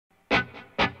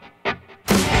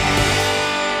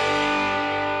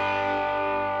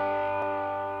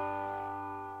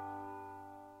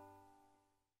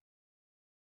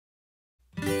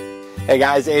Hey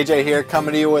guys, AJ here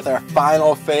coming to you with our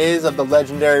final phase of the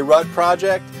Legendary R.U.T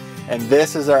project, and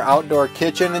this is our outdoor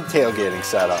kitchen and tailgating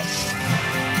setup.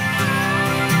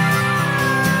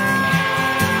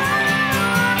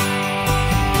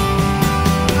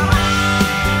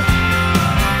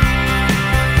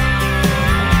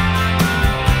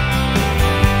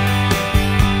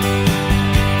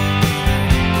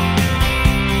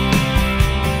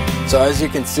 So as you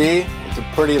can see, it's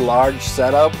a pretty large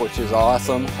setup, which is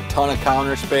awesome. A ton of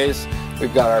counter space.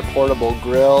 We've got our portable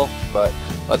grill, but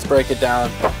let's break it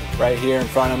down. Right here in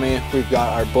front of me, we've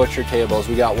got our butcher tables.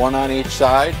 We got one on each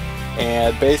side,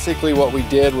 and basically what we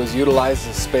did was utilize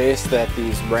the space that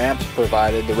these ramps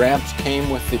provided. The ramps came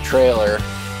with the trailer,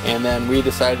 and then we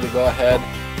decided to go ahead,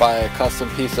 buy a custom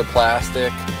piece of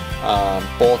plastic,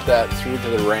 bolt that through to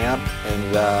the ramp,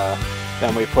 and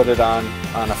then we put it on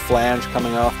a flange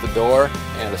coming off the door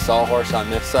and a sawhorse on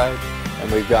this side.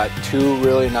 And we've got two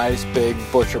really nice big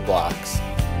butcher blocks.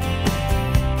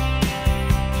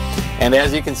 And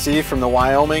as you can see from the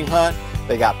Wyoming hunt,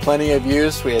 they got plenty of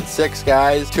use. We had 6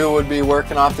 guys. 2 would be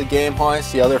working off the game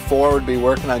hoist. The other 4 would be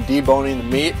working on deboning the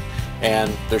meat.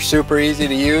 And they're super easy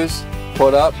to use.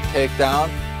 Put up, take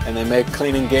down, and they make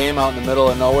cleaning game out in the middle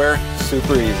of nowhere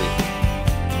super easy.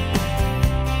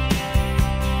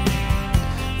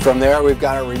 From there, we've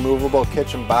got a removable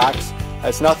kitchen box.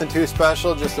 It's nothing too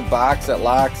special, just a box that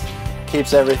locks,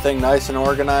 keeps everything nice and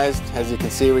organized. As you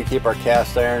can see, we keep our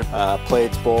cast iron,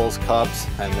 plates, bowls, cups,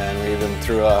 and then we even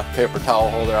threw a paper towel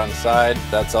holder on the side.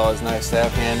 That's always nice to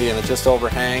have handy, and it just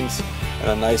overhangs in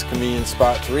a nice convenient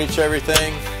spot to reach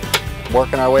everything.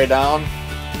 Working our way down,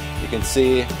 you can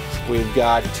see we've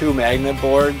got 2 magnet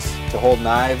boards to hold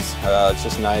knives. It's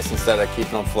just nice, instead of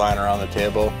keeping them flying around the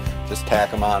table, just tack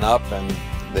them on up and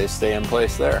they stay in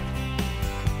place there.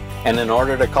 And in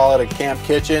order to call it a camp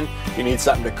kitchen, you need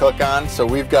something to cook on. So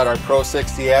we've got our Pro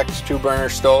 60X 2-burner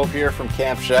stove here from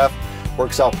Camp Chef.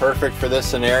 Works out perfect for this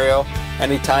scenario.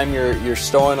 Anytime you're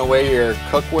stowing away your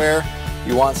cookware,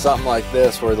 you want something like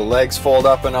this where the legs fold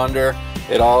up and under.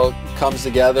 It all comes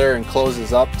together and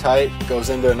closes up tight. Goes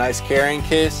into a nice carrying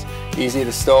case. Easy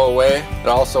to stow away. It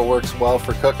also works well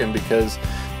for cooking because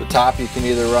the top you can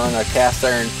either run a cast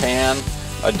iron pan,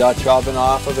 a Dutch oven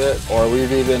off of it, or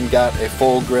we've even got a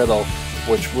full griddle,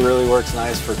 which really works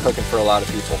nice for cooking for a lot of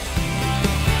people.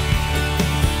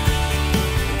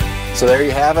 So there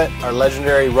you have it, our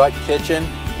Legendary R.U.T kitchen.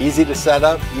 Easy to set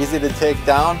up, easy to take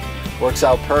down, works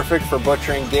out perfect for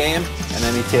butchering game and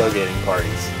any tailgating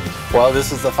parties. Well,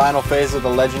 this is the final phase of the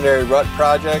Legendary R.U.T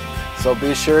project, so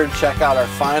be sure to check out our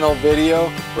final video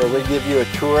where we give you a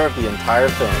tour of the entire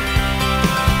thing.